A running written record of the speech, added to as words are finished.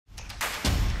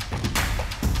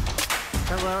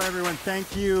Hello, everyone.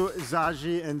 Thank you,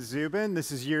 Zaji and Zubin.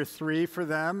 This is year 3 for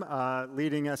them,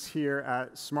 leading us here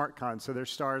at SmartCon, so they're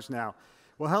stars now.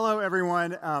 Well, hello,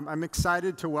 everyone. I'm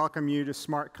excited to welcome you to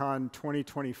SmartCon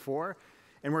 2024,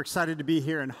 and we're excited to be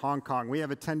here in Hong Kong. We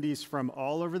have attendees from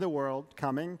all over the world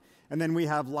coming, and then we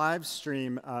have live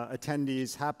stream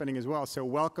attendees happening as well. So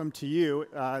welcome to you,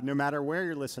 no matter where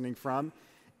you're listening from.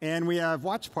 And we have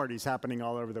watch parties happening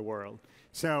all over the world.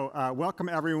 So welcome,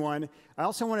 everyone. I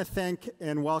also want to thank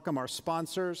and welcome our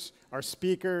sponsors, our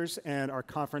speakers, and our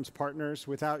conference partners.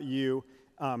 Without you,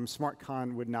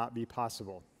 SmartCon would not be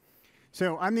possible.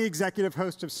 So I'm the executive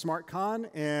host of SmartCon,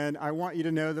 and I want you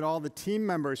to know that all the team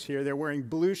members here, they're wearing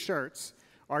blue shirts,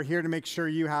 are here to make sure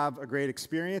you have a great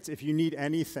experience. If you need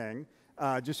anything,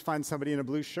 just find somebody in a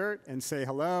blue shirt and say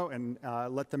hello and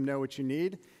let them know what you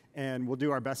need, and we'll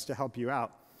do our best to help you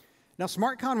out. Now,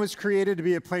 SmartCon was created to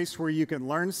be a place where you can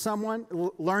learn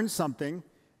something,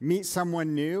 meet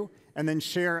someone new, and then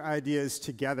share ideas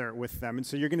together with them. And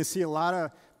so you're going to see a lot of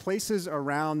places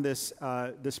around this,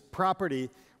 this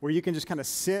property where you can just kind of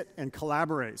sit and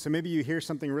collaborate. So maybe you hear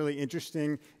something really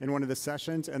interesting in one of the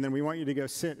sessions, and then we want you to go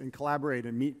sit and collaborate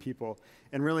and meet people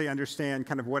and really understand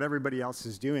kind of what everybody else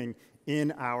is doing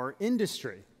in our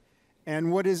industry.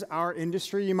 And what is our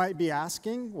industry, you might be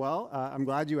asking? Well, I'm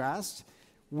glad you asked.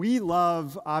 We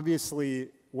love, obviously,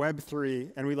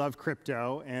 Web3, and we love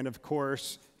crypto, and of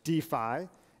course, DeFi.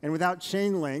 And without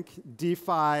Chainlink,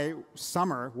 DeFi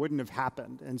summer wouldn't have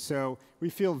happened. And so we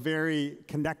feel very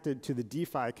connected to the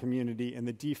DeFi community and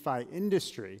the DeFi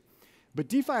industry. But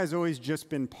DeFi has always just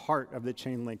been part of the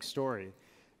Chainlink story.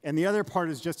 And the other part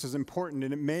is just as important,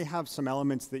 and it may have some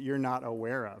elements that you're not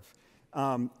aware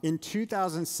of. In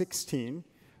 2016,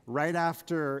 right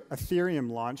after Ethereum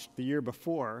launched the year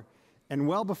before, and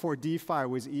well before DeFi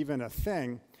was even a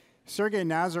thing, Sergey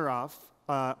Nazarov,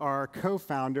 our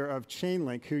co-founder of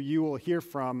Chainlink, who you will hear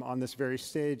from on this very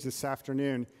stage this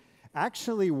afternoon,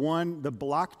 actually won the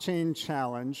blockchain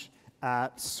challenge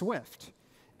at Swift.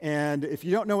 And if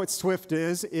you don't know what Swift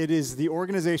is, it is the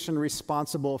organization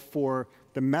responsible for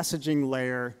the messaging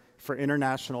layer for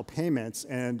international payments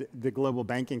and the global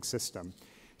banking system.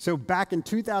 So back in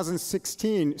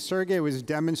 2016, Sergey was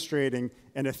demonstrating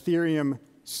an Ethereum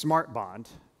smart bond,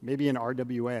 maybe an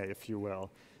RWA, if you will,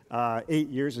 8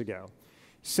 years ago.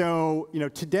 So,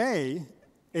 today,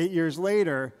 8 years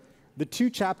later, the two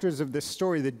chapters of this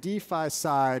story, the DeFi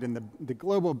side and the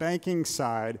global banking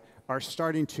side, are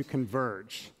starting to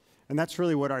converge. And that's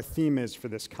really what our theme is for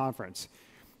this conference.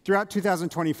 Throughout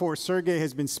 2024, Sergey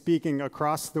has been speaking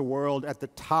across the world at the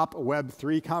top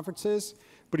Web3 conferences,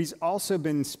 but he's also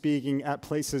been speaking at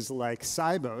places like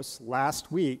Sibos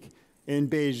last week in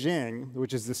Beijing,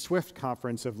 which is the Swift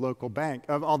conference of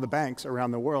all the banks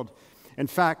around the world. In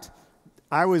fact,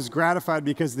 I was gratified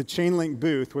because the Chainlink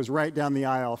booth was right down the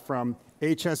aisle from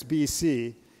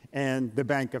HSBC and the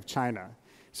Bank of China.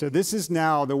 So this is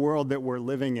now the world that we're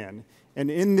living in.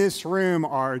 And in this room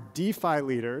are DeFi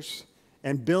leaders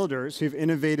and builders who've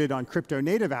innovated on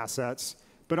crypto-native assets,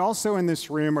 but also in this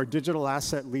room are digital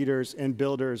asset leaders and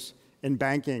builders in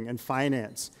banking and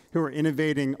finance who are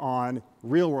innovating on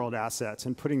real-world assets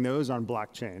and putting those on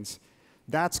blockchains.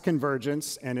 That's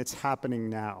convergence, and it's happening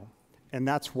now. And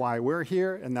that's why we're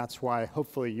here, and that's why,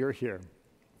 hopefully, you're here.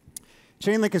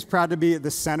 Chainlink is proud to be at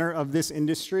the center of this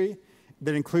industry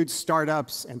that includes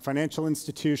startups and financial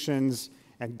institutions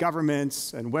and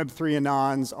governments and Web3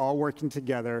 anons all working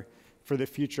together for the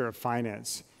future of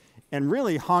finance. And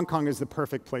really, Hong Kong is the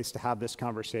perfect place to have this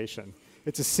conversation.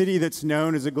 It's a city that's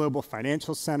known as a global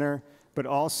financial center, but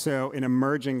also an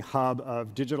emerging hub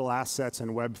of digital assets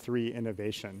and Web3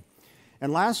 innovation.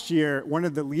 And last year, one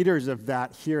of the leaders of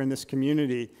that here in this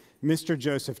community, Mr.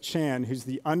 Joseph Chan, who's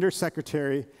the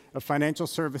Undersecretary of Financial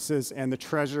Services and the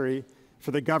Treasury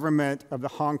for the government of the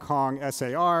Hong Kong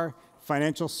SAR,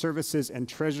 Financial Services and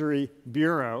Treasury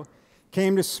Bureau,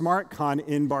 came to SmartCon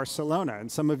in Barcelona. And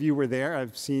some of you were there.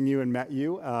 I've seen you and met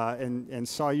you and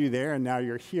saw you there, and now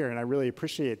you're here, and I really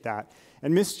appreciate that.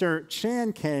 And Mr.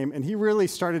 Chan came, and he really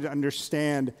started to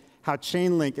understand how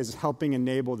Chainlink is helping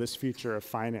enable this future of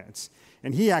finance.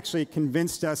 And he actually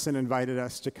convinced us and invited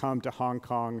us to come to Hong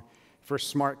Kong for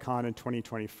SmartCon in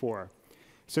 2024.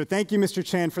 So thank you, Mr.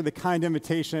 Chan, for the kind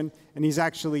invitation. And he's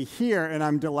actually here, and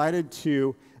I'm delighted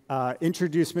to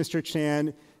introduce Mr.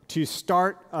 Chan to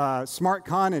start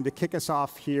SmartCon and to kick us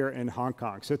off here in Hong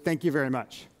Kong. So thank you very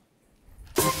much.